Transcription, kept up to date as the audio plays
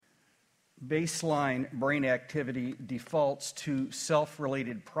baseline brain activity defaults to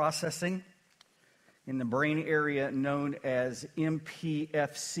self-related processing in the brain area known as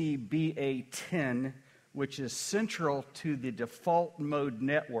MPFC-BA10, which is central to the default mode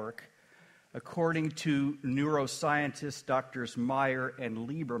network, according to neuroscientists Drs. Meyer and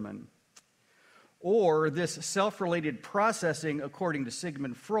Lieberman. Or this self-related processing, according to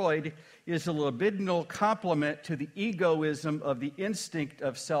Sigmund Freud, is a libidinal complement to the egoism of the instinct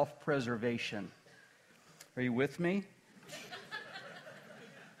of self-preservation. Are you with me?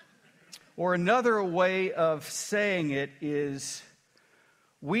 Or another way of saying it is,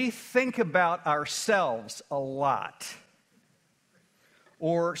 we think about ourselves a lot.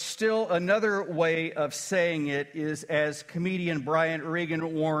 Or still another way of saying it is, as comedian Brian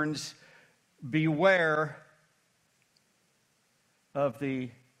Regan warns, beware of the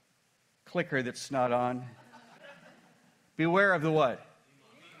clicker that's not on. Beware of the what?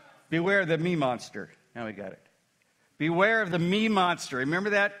 Beware of the me monster. Now we got it. Beware of the me monster. Remember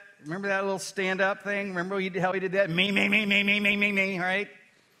that little stand-up thing? Remember how he did that? Me, right?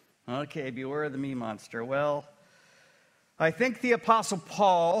 Okay, beware of the me monster. Well, I think the Apostle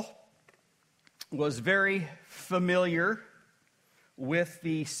Paul was very familiar with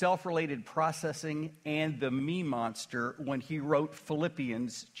the self-related processing and the me monster when he wrote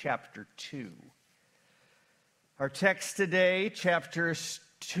Philippians chapter 2. Our text today, chapter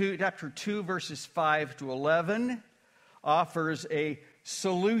 2, verses 5 to 11, offers a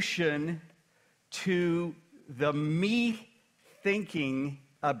solution to the me thinking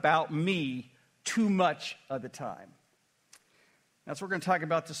about me too much of the time. That's what we're going to talk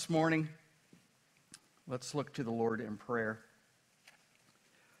about this morning. Let's look to the Lord in prayer.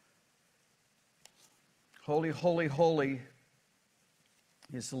 Holy, holy, holy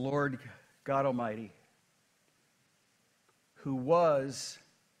is the Lord God Almighty, who was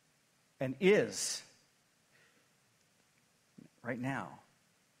and is right now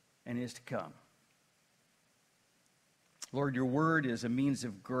and is to come. Lord, your word is a means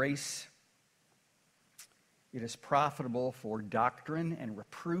of grace. It is profitable for doctrine and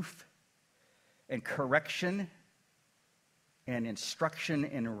reproof and correction and instruction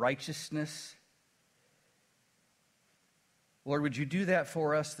in righteousness. Lord, would you do that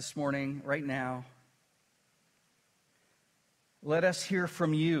for us this morning, right now? Let us hear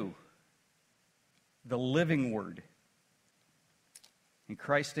from you, the living word. In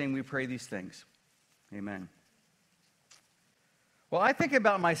Christ's name we pray these things. Amen. Well, I think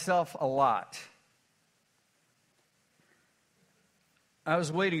about myself a lot. I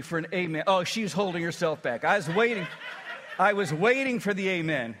was waiting for an amen. Oh, she's holding herself back. I was waiting for the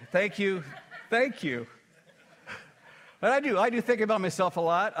amen. Thank you. But I do think about myself a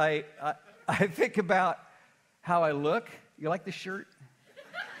lot. I think about how I look. You like the shirt?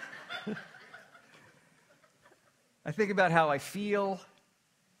 I think about how I feel.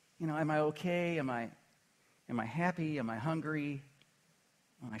 You know, am I okay? Am I happy? Am I hungry?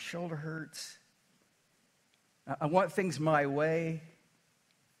 My shoulder hurts. I want things my way.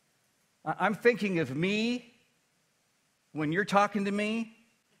 I'm thinking of me when you're talking to me.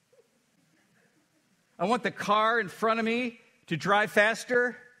 I want the car in front of me to drive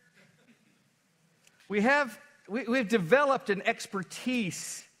faster. We've developed an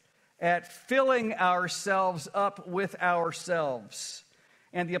expertise at filling ourselves up with ourselves.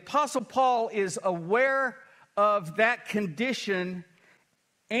 And the Apostle Paul is aware of that condition,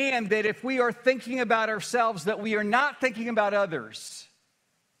 and that if we are thinking about ourselves, that we are not thinking about others.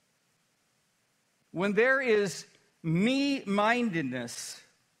 When there is me-mindedness,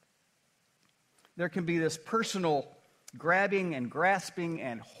 there can be this personal grabbing and grasping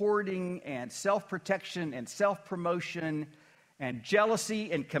and hoarding and self-protection and self-promotion and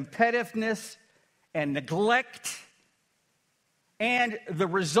jealousy and competitiveness and neglect. And the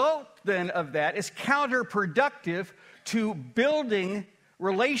result then of that is counterproductive to building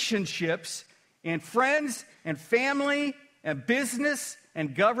relationships in friends and family and business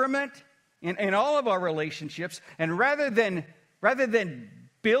and government, in all of our relationships. And rather than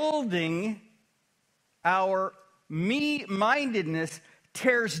building, our me-mindedness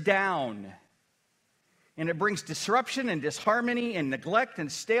tears down. And it brings disruption and disharmony and neglect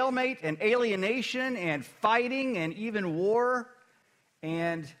and stalemate and alienation and fighting and even war.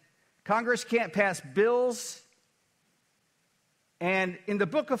 And Congress can't pass bills. And in the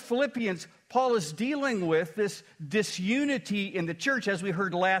book of Philippians, Paul is dealing with this disunity in the church, as we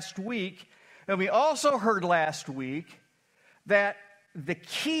heard last week. And we also heard last week that the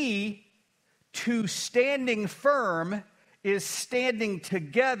key to standing firm is standing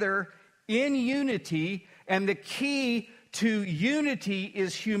together in unity, and the key to unity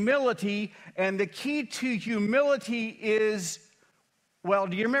is humility, and the key to humility is, well,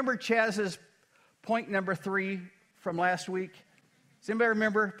 do you remember Chaz's point number 3 from last week? Does anybody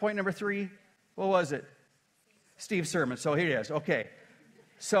remember point number 3? What was it? Steve's sermon. So here it is. Okay.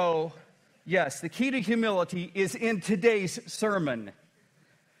 So, yes, the key to humility is in today's sermon.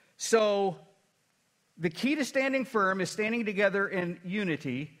 So, the key to standing firm is standing together in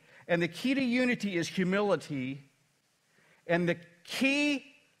unity, and the key to unity is humility, and the key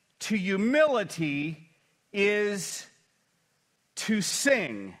to humility is to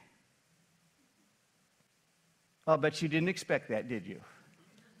sing. I'll bet you didn't expect that, did you?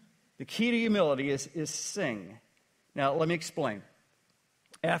 The key to humility is sing. Now, let me explain.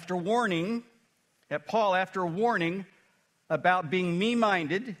 After warning about being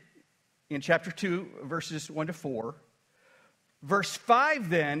me-minded in chapter 2, verses 1 to 4, verse 5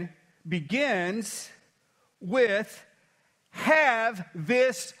 then begins with, have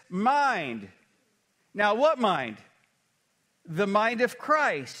this mind. Now, what mind? The mind of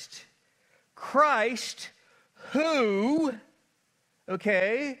Christ. Christ who,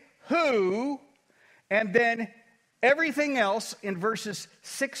 and then everything else in verses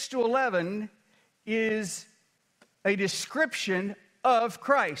 6 to 11 is a description of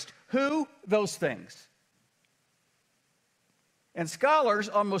Christ. Who? Those things. And scholars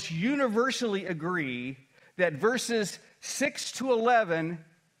almost universally agree that verses 6 to 11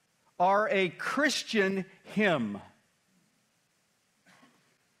 are a Christian hymn.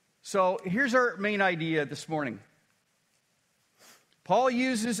 So here's our main idea this morning. Paul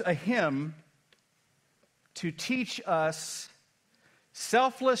uses a hymn to teach us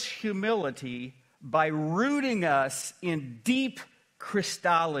selfless humility by rooting us in deep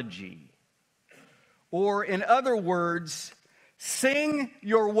Christology. Or in other words, sing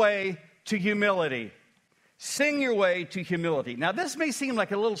your way to humility. Sing your way to humility. Now, this may seem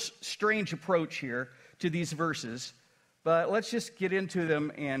like a little strange approach here to these verses, but let's just get into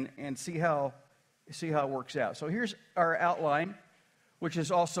them and see how it works out. So here's our outline, which is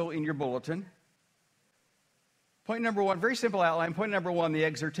also in your bulletin. Point number 1, very simple outline. Point number 1, the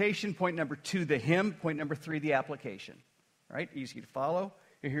exhortation. Point number 2, the hymn. Point number 3, the application. All right, easy to follow.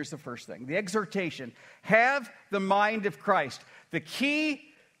 Here's the first thing. The exhortation. Have the mind of Christ. The key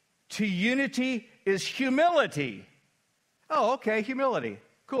to unity is humility. Oh, okay, humility.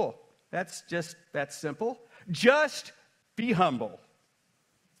 Cool. That's simple. Just be humble.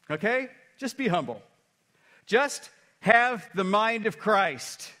 Okay? Just be humble. Just have the mind of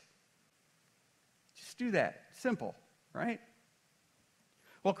Christ. Just do that. Simple, right?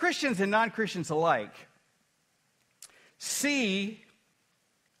 Well, Christians and non-Christians alike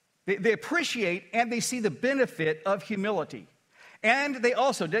they appreciate and they see the benefit of humility. And they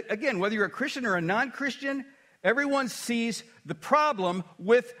also, again, whether you're a Christian or a non-Christian, everyone sees the problem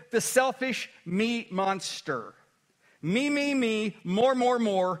with the selfish me monster. Me,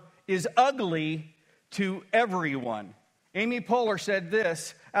 more is ugly to everyone. Amy Poehler said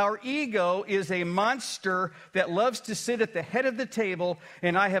this, our ego is a monster that loves to sit at the head of the table,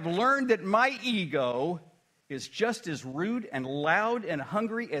 and I have learned that my ego is just as rude and loud and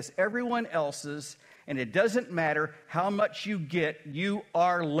hungry as everyone else's, and it doesn't matter how much you get, you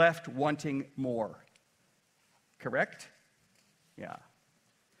are left wanting more. Correct? Yeah.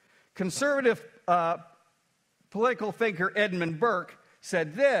 Conservative political thinker Edmund Burke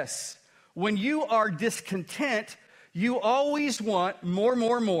said this, when you are discontent, you always want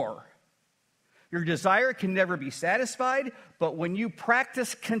more. Your desire can never be satisfied, but when you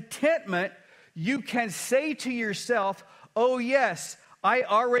practice contentment, you can say to yourself, oh yes, I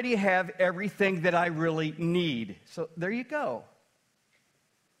already have everything that I really need. So there you go.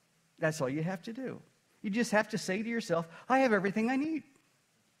 That's all you have to do. You just have to say to yourself, I have everything I need.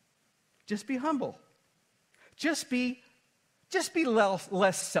 Just be humble. Just be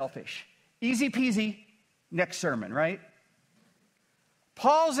less selfish. Easy peasy. Next sermon, right?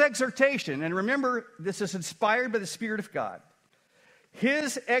 Paul's exhortation, and remember, this is inspired by the Spirit of God.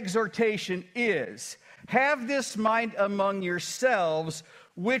 His exhortation is, have this mind among yourselves,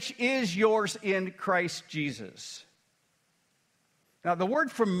 which is yours in Christ Jesus. Now, the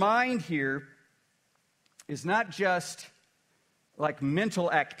word for mind here is not just like mental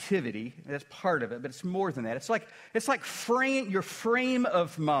activity. That's part of it, but it's more than that. It's like your frame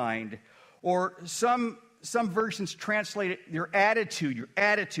of mind, or some versions translate it your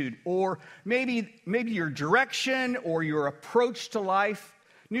attitude, or maybe your direction or your approach to life.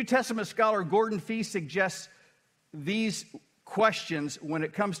 New Testament scholar Gordon Fee suggests these questions when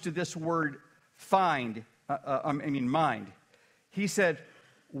it comes to this word mind. He said,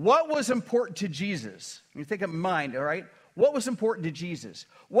 what was important to Jesus? When you think of mind, all right? What was important to Jesus?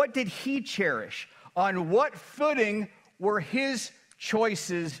 What did he cherish? On what footing were his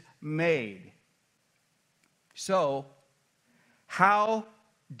choices made? So, how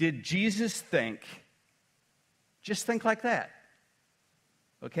did Jesus think? Just think like that.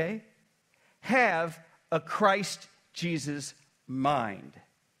 Okay? Have a Christ Jesus mind.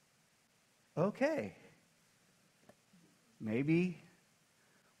 Okay. Maybe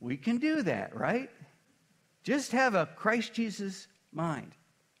we can do that, right? Just have a Christ Jesus mind.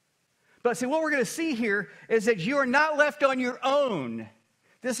 But see, what we're going to see here is that you are not left on your own.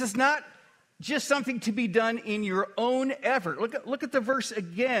 This is not just something to be done in your own effort. Look at the verse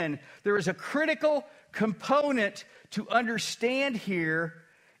again. There is a critical component to understand here,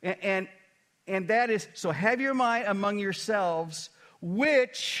 and that is, so have your mind among yourselves,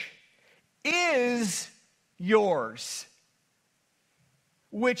 which is yours.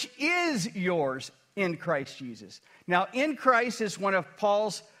 Which is yours in Christ Jesus. Now, in Christ is one of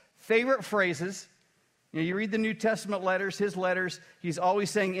Paul's favorite phrases. You read the New Testament letters, his letters, he's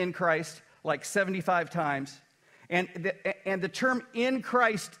always saying in Christ like 75 times. And the term in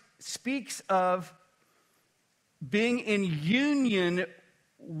Christ speaks of being in union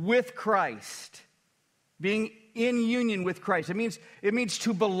with Christ. Being in union with Christ. It means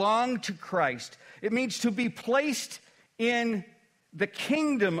to belong to Christ. It means to be placed in the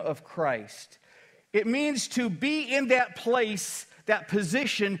kingdom of Christ. It means to be in that place, that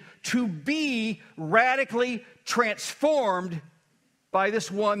position, to be radically transformed by this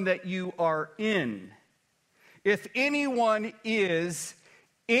one that you are in. If anyone is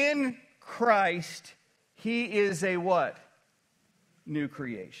in Christ, he is a what? New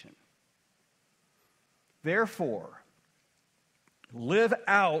creation. Therefore, live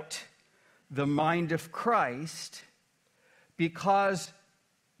out the mind of Christ because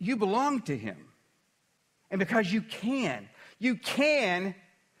you belong to him. And because you can. You can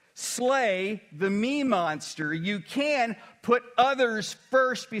slay the me monster. You can put others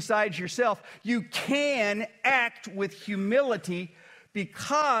first besides yourself. You can act with humility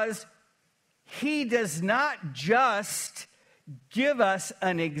because he does not just give us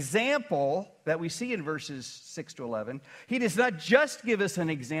an example that we see in verses 6 to 11. He does not just give us an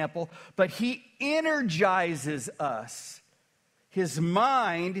example, but he energizes us. His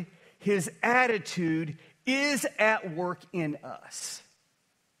mind, his attitude is at work in us.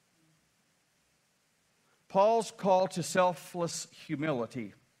 Paul's call to selfless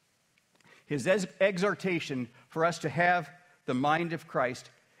humility, his exhortation for us to have the mind of Christ,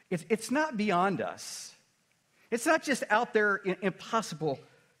 it's not beyond us. It's not just out there, impossible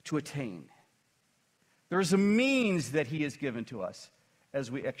to attain. There's a means that he has given to us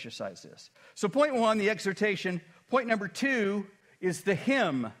as we exercise this. So point one, the exhortation. Point number two is the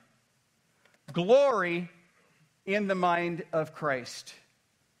hymn. Glory in the mind of Christ.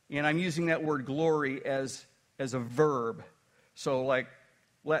 And I'm using that word glory as a verb. So like,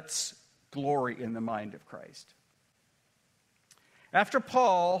 let's glory in the mind of Christ. After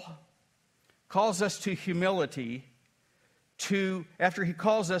Paul calls us to humility, after he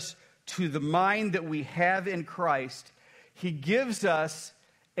calls us to the mind that we have in Christ, he gives us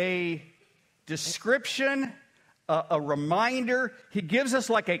a description, a reminder. He gives us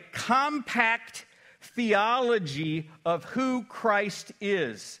like a compact theology of who Christ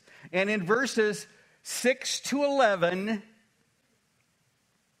is. And in verses 6 to 11,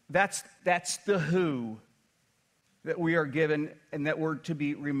 that's the who that we are given and that we're to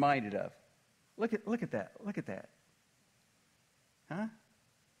be reminded of. Look at that. Look at that. Huh?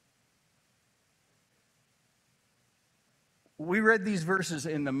 We read these verses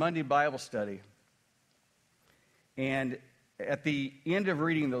in the Monday Bible study. And at the end of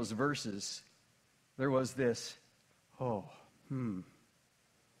reading those verses, there was this, wow.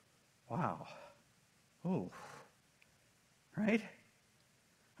 Oh. Right?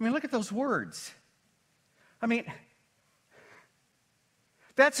 I mean, look at those words. I mean,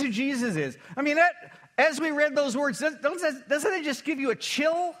 that's who Jesus is. I mean, as we read those words, doesn't it just give you a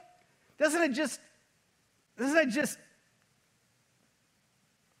chill? Doesn't it just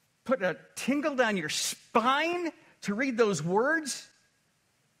put a tingle down your spine to read those words?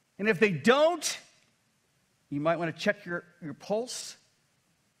 And if they don't, you might want to check your pulse.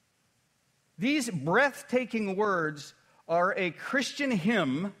 These breathtaking words are a Christian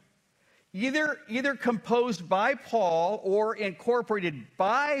hymn, either composed by Paul or incorporated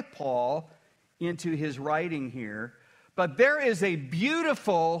by Paul into his writing here. But there is a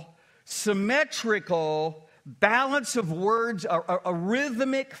beautiful, symmetrical balance of words, a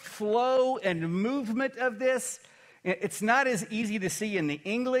rhythmic flow and movement of this. It's not as easy to see in the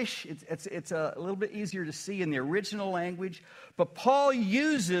English. It's a little bit easier to see in the original language. But Paul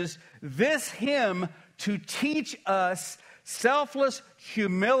uses this hymn to teach us selfless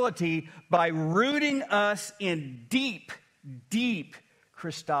humility by rooting us in deep, deep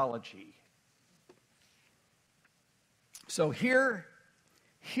Christology. So here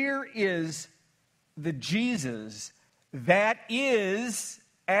is the Jesus that is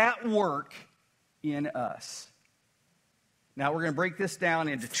at work in us. Now, we're going to break this down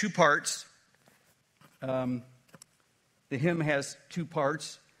into two parts. The hymn has two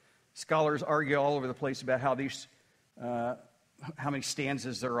parts. Scholars argue all over the place about how many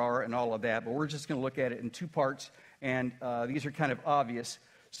stanzas there are and all of that, but we're just going to look at it in two parts, and these are kind of obvious.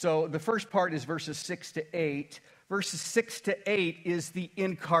 So the first part is verses 6 to 8. Verses 6 to 8 is the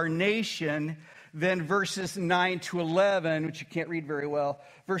incarnation. Then verses 9 to 11, which you can't read very well,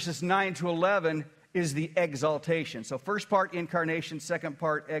 verses 9 to 11 is the exaltation. So first part, incarnation, second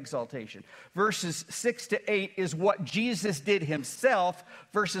part, exaltation. Verses 6 to 8 is what Jesus did himself.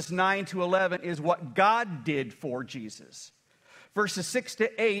 Verses 9 to 11 is what God did for Jesus. Verses 6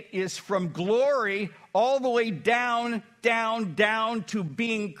 to 8 is from glory all the way down, down, down to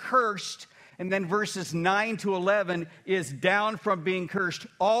being cursed. And then verses 9 to 11 is down from being cursed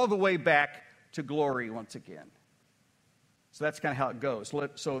all the way back to glory once again. So that's kind of how it goes.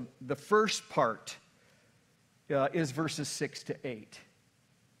 So the first part is verses 6 to 8.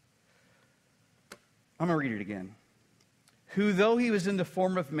 I'm going to read it again. Who, though he was in the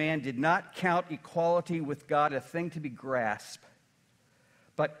form of man, did not count equality with God a thing to be grasped,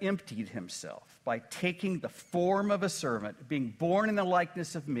 but emptied himself by taking the form of a servant, being born in the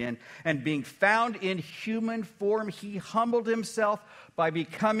likeness of men, and being found in human form, he humbled himself by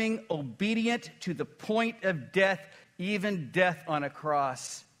becoming obedient to the point of death, even death on a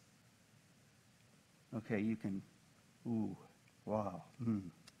cross. Okay, you can, ooh, wow.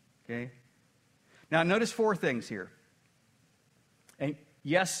 Okay? Now, notice four things here. And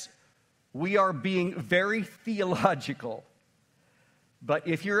yes, we are being very theological. But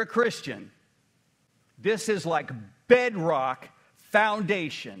if you're a Christian, this is like bedrock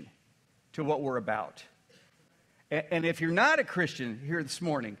foundation to what we're about. And if you're not a Christian here this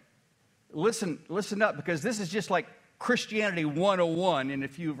morning, listen up, because this is just like Christianity 101 in a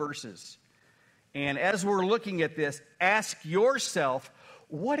few verses. And as we're looking at this, ask yourself,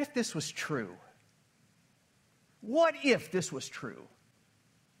 what if this was true? What if this was true?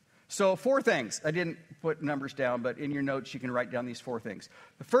 So four things. I didn't put numbers down, but in your notes you can write down these four things.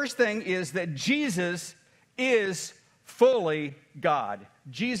 The first thing is that Jesus is fully God.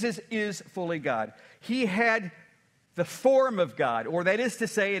 Jesus is fully God. He had the form of God, or that is to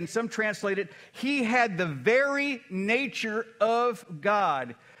say, and some translate it, he had the very nature of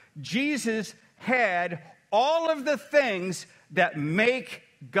God. Jesus had all of the things that make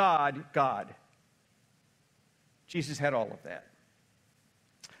God God. Jesus had all of that.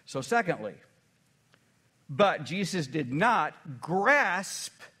 So secondly, but Jesus did not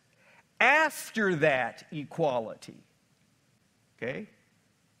grasp after that equality. Okay?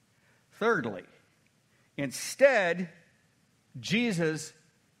 Thirdly, instead, Jesus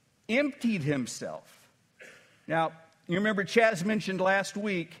emptied himself. Now, you remember Chaz mentioned last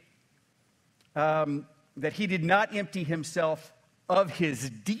week that he did not empty himself of his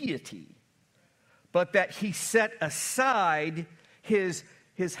deity, but that he set aside his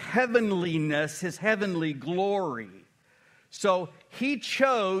heavenliness, his heavenly glory. So he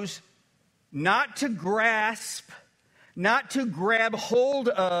chose not to grasp, not to grab hold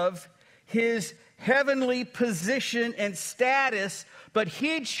of his heavenly position and status, but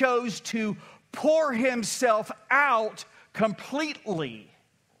he chose to pour himself out completely.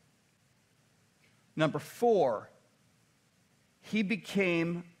 Number 4, he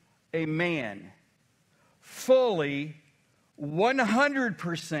became a man, fully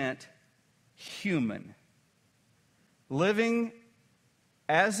 100% human, living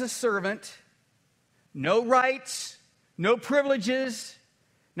as a servant, no rights, no privileges,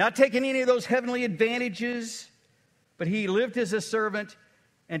 not taking any of those heavenly advantages, but he lived as a servant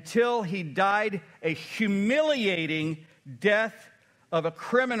until he died a humiliating death of a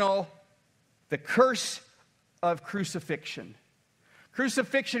criminal, the curse of crucifixion.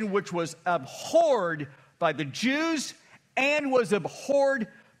 Crucifixion, which was abhorred by the Jews and was abhorred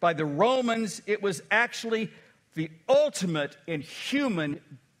by the Romans. It was actually the ultimate in human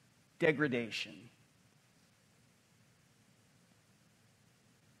degradation.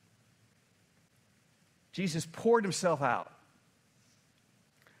 Jesus poured himself out.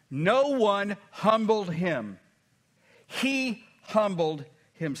 No one humbled him. He humbled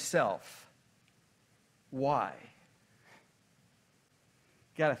himself. Why?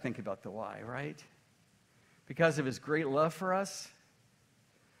 got to think about the why, right? Because of his great love for us,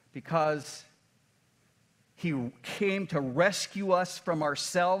 because he came to rescue us from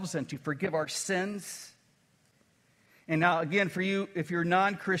ourselves and to forgive our sins. And now, again, for you, if you're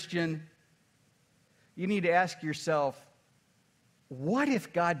non-Christian, you need to ask yourself, what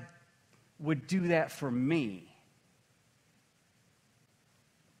if God would do that for me?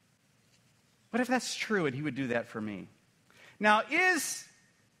 What if that's true and he would do that for me? Now, is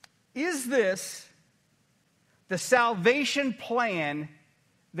this the salvation plan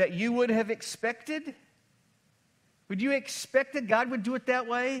that you would have expected? Would you expect that God would do it that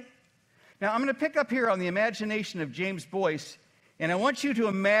way? Now, I'm going to pick up here on the imagination of James Boyce, and I want you to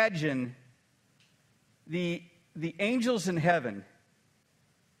imagine the angels in heaven,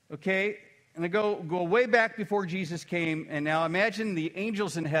 okay? And I go way back before Jesus came, and now imagine the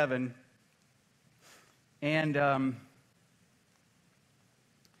angels in heaven, and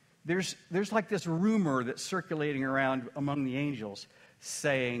there's like this rumor that's circulating around among the angels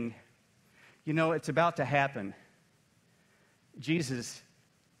saying, you know, it's about to happen. Jesus,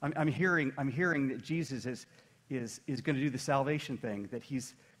 I'm hearing that Jesus is going to do the salvation thing, that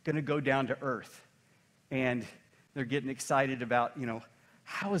he's going to go down to earth. And they're getting excited about, you know,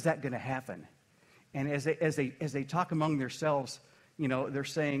 how is that going to happen? And as they talk among themselves, you know, they're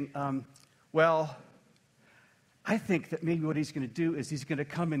saying, well, I think that maybe what he's going to do is he's going to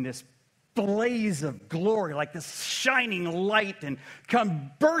come in this blaze of glory, like this shining light, and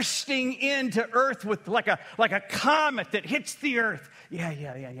come bursting into earth with like a comet that hits the earth.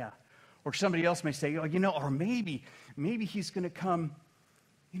 Yeah. Or somebody else may say, oh, you know, or maybe he's going to come,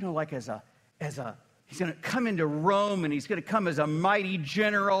 you know, like he's going to come into Rome, and he's going to come as a mighty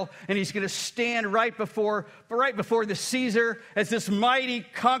general, and he's going to stand right before the Caesar as this mighty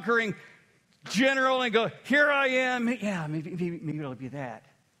conquering general and go, here I am. Yeah, maybe it'll be that.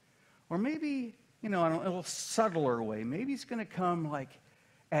 Or maybe, you know, in a little subtler way, maybe he's going to come like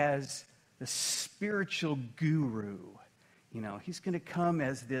as the spiritual guru. You know, he's going to come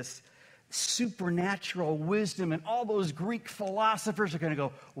as this supernatural wisdom, and all those Greek philosophers are going to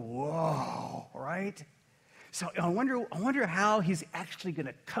go, whoa, right? So I wonder how he's actually going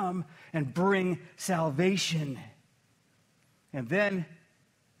to come and bring salvation. And then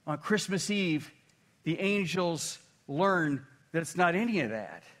on Christmas Eve, the angels learn that it's not any of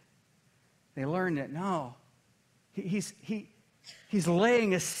that. They learn that, no, he's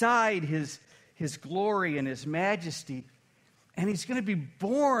laying aside his glory and his majesty, and he's going to be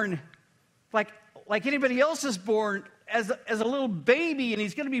born like anybody else is born, as a little baby, and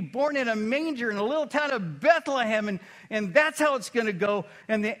he's going to be born in a manger in a little town of Bethlehem, and that's how it's going to go.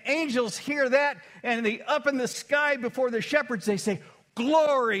 And the angels hear that, and they up in the sky before the shepherds, they say,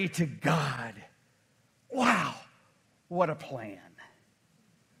 glory to God. Wow, what a plan.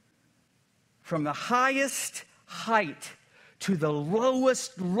 From the highest height to the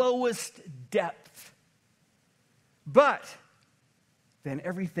lowest depth. But then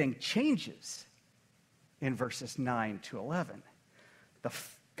everything changes in verses 9 to 11.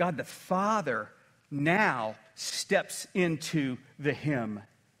 God the Father now steps into the hymn,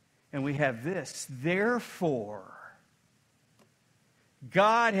 and we have this: therefore,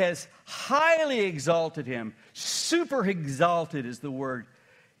 God has highly exalted him, super exalted is the word,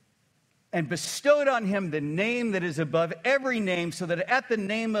 and bestowed on him the name that is above every name, so that at the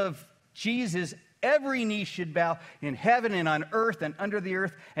name of Jesus, every knee should bow in heaven and on earth and under the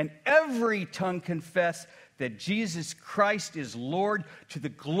earth, and every tongue confess that Jesus Christ is Lord, to the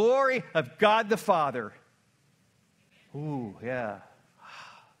glory of God the Father. Ooh, yeah.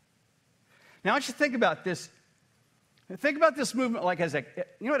 Now I want you to think about this. Think about this movement like as you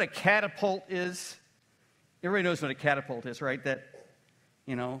know what a catapult is? Everybody knows what a catapult is, right? That,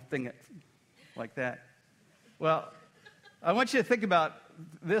 you know, thing like that. Well, I want you to think about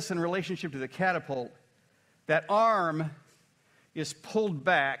this in relationship to the catapult. That arm is pulled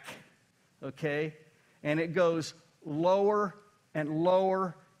back, okay? And it goes lower and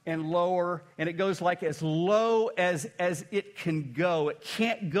lower and lower, and it goes like as low as it can go. It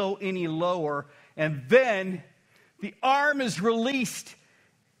can't go any lower. And then the arm is released,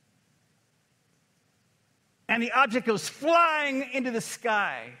 and the object goes flying into the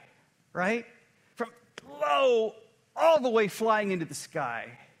sky, right? From low all the way flying into the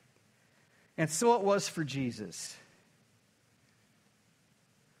sky. And so it was for Jesus.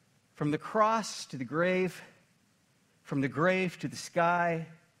 From the cross to the grave, from the grave to the sky,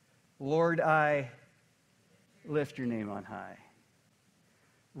 Lord, I lift your name on high.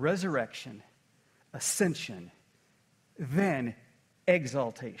 Resurrection, ascension, then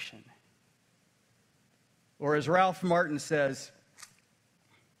exaltation. Or as Ralph Martin says,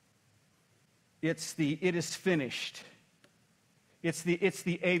 It's the "it is finished." It's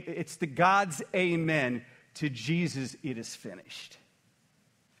the God's amen to Jesus, "it is finished."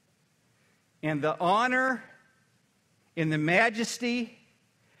 And the honor and the majesty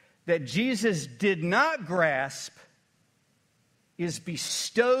that Jesus did not grasp is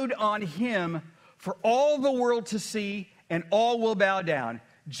bestowed on him for all the world to see, and all will bow down.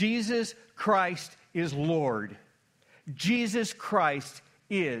 Jesus Christ is Lord. Jesus Christ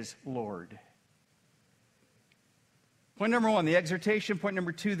is Lord. Point number one, the exhortation. Point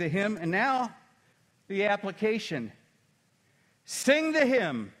number two, the hymn. And now, the application. Sing the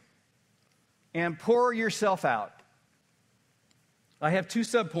hymn and pour yourself out. I have two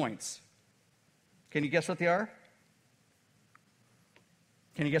subpoints. Can you guess what they are?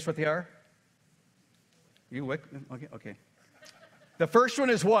 Can you guess what they are? You wick? Okay. The first one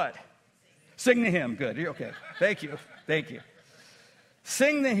is what? Sing the hymn. Good. Okay. Thank you.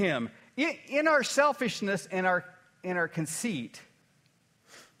 Sing the hymn. In our selfishness and our conceit,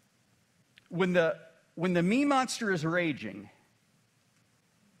 when the me monster is raging,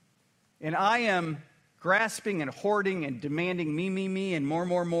 and I am grasping and hoarding and demanding me, and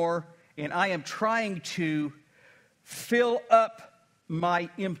more, and I am trying to fill up my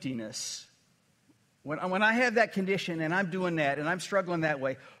emptiness. When I have that condition and I'm doing that and I'm struggling that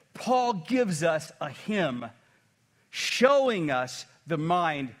way, Paul gives us a hymn showing us the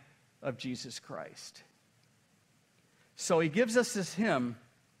mind of Jesus Christ. So he gives us this hymn,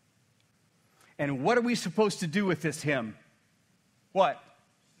 and what are we supposed to do with this hymn? What?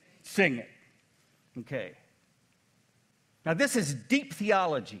 Sing it. Okay. Now this is deep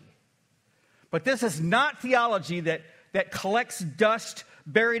theology, but this is not theology that collects dust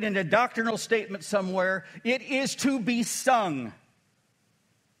buried in a doctrinal statement somewhere. It is to be sung.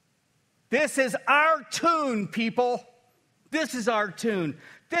 This is our tune, people. This is our tune.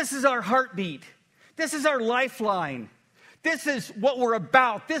 This is our heartbeat. This is our lifeline. This is what we're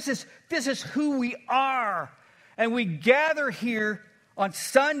about. This is who we are. And we gather here on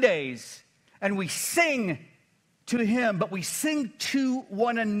Sundays and we sing to him, but we sing to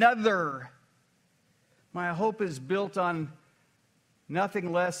one another. My hope is built on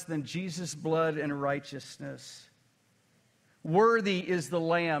nothing less than Jesus' blood and righteousness. Worthy is the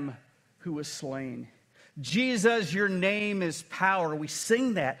Lamb who was slain. Jesus, your name is power. We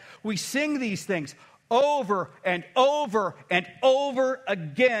sing that. We sing these things over and over and over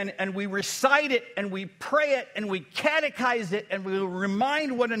again, and we recite it, and we pray it, and we catechize it, and we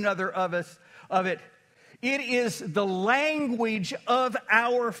remind one another of it. It is the language of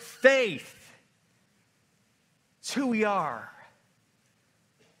our faith. It's who we are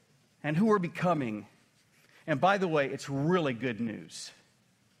and who we're becoming. And by the way, it's really good news.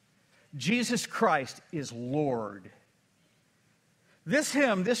 Jesus Christ is Lord. This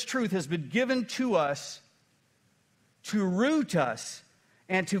hymn, this truth has been given to us to root us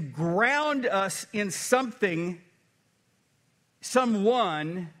and to ground us in something,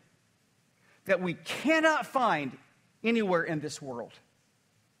 someone that we cannot find anywhere in this world.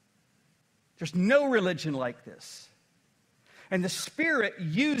 There's no religion like this. And the Spirit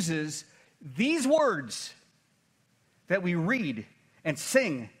uses these words that we read and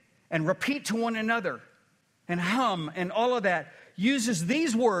sing and repeat to one another and hum and all of that, uses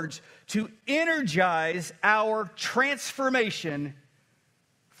these words to energize our transformation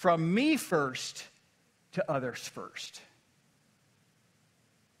from me first to others first.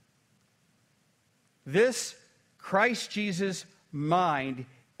 This Christ Jesus mind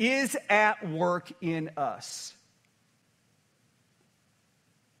is at work in us.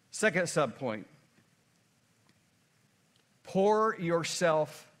 Second subpoint. Pour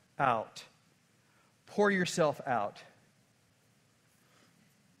yourself out. Pour yourself out.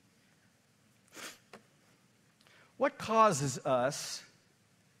 What causes us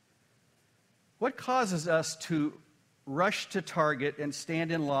to rush to Target and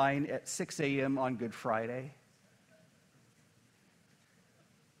stand in line at 6 a.m. on Good Friday?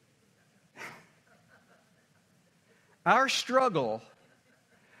 Our struggle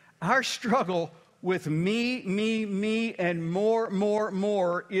with me, and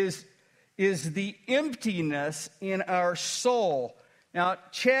more is the emptiness in our soul. Now,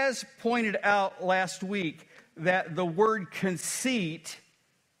 Chaz pointed out last week that the word conceit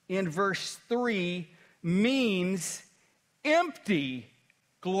in verse 3 means empty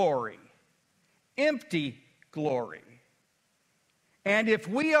glory. Empty glory. And if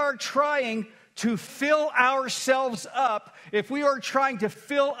we are trying to fill ourselves up, if we are trying to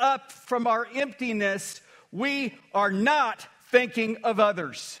fill up from our emptiness, we are not thinking of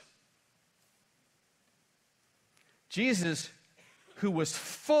others. Jesus, who was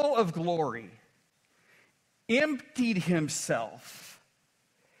full of glory, emptied himself.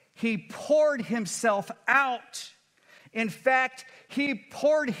 He poured himself out. In fact, he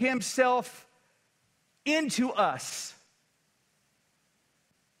poured himself into us.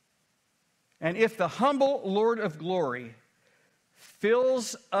 And if the humble Lord of glory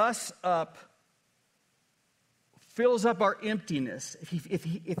fills us up, fills up our emptiness,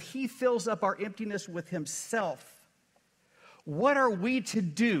 if he fills up our emptiness with himself, what are we to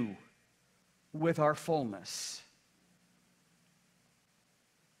do with our fullness?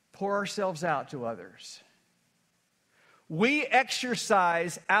 Pour ourselves out to others. We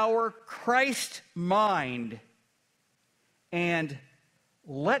exercise our Christ mind and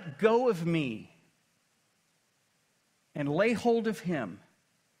let go of me and lay hold of him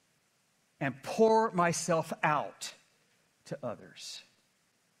and pour myself out to others.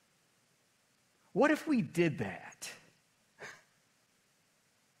 What if we did that?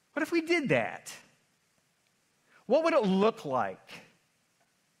 What if we did that? What would it look like?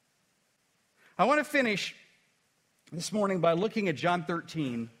 I want to finish this morning by looking at John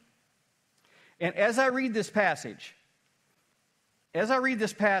 13. And as I read this passage,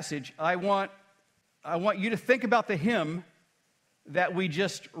 I want you to think about the hymn that we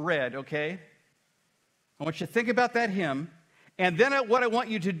just read, okay? I want you to think about that hymn. And then what I want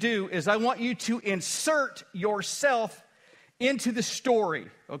you to do is I want you to insert yourself into the story,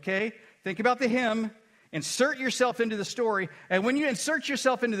 okay? Think about the hymn. Insert yourself into the story. And when you insert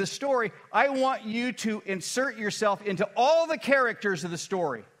yourself into the story, I want you to insert yourself into all the characters of the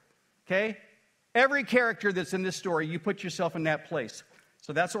story, okay? Every character that's in this story, you put yourself in that place.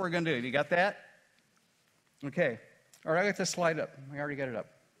 So that's what we're going to do. You got that? Okay. All right, I got this slide up. I already got it up.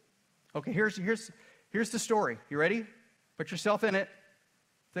 Okay, here's the story. You ready? Put yourself in it.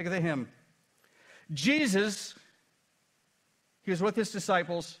 Think of the hymn. Jesus, he was with his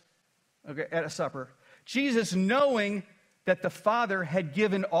disciples at a supper. Jesus, knowing that the Father had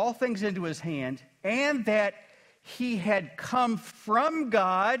given all things into his hand and that he had come from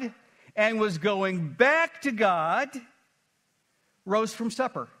God and was going back to God, rose from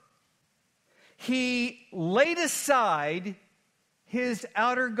supper. He laid aside his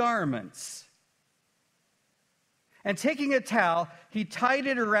outer garments, and taking a towel, he tied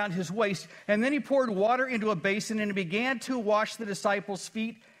it around his waist, and then he poured water into a basin and began to wash the disciples'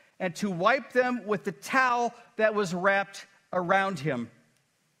 feet and to wipe them with the towel that was wrapped around him.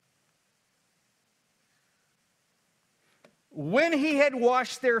 When he had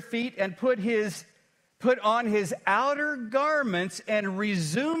washed their feet and put on his outer garments and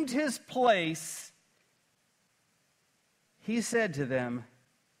resumed his place, he said to them,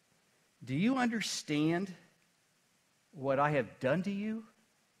 "Do you understand what I have done to you?"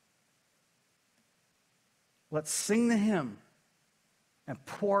 Let's sing the hymn and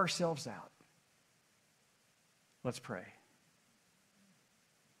pour ourselves out. Let's pray.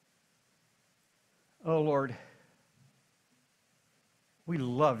 Oh Lord, we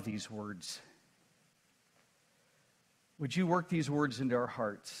love these words. Would you work these words into our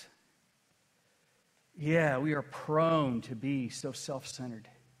hearts? Yeah, we are prone to be so self-centered.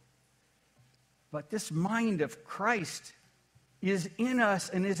 But this mind of Christ is in us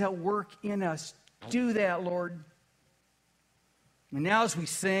and is at work in us. Do that, Lord. And now as we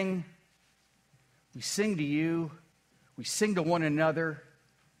sing to you, we sing to one another.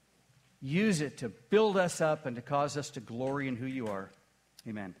 Use it to build us up and to cause us to glory in who you are.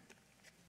 Amen.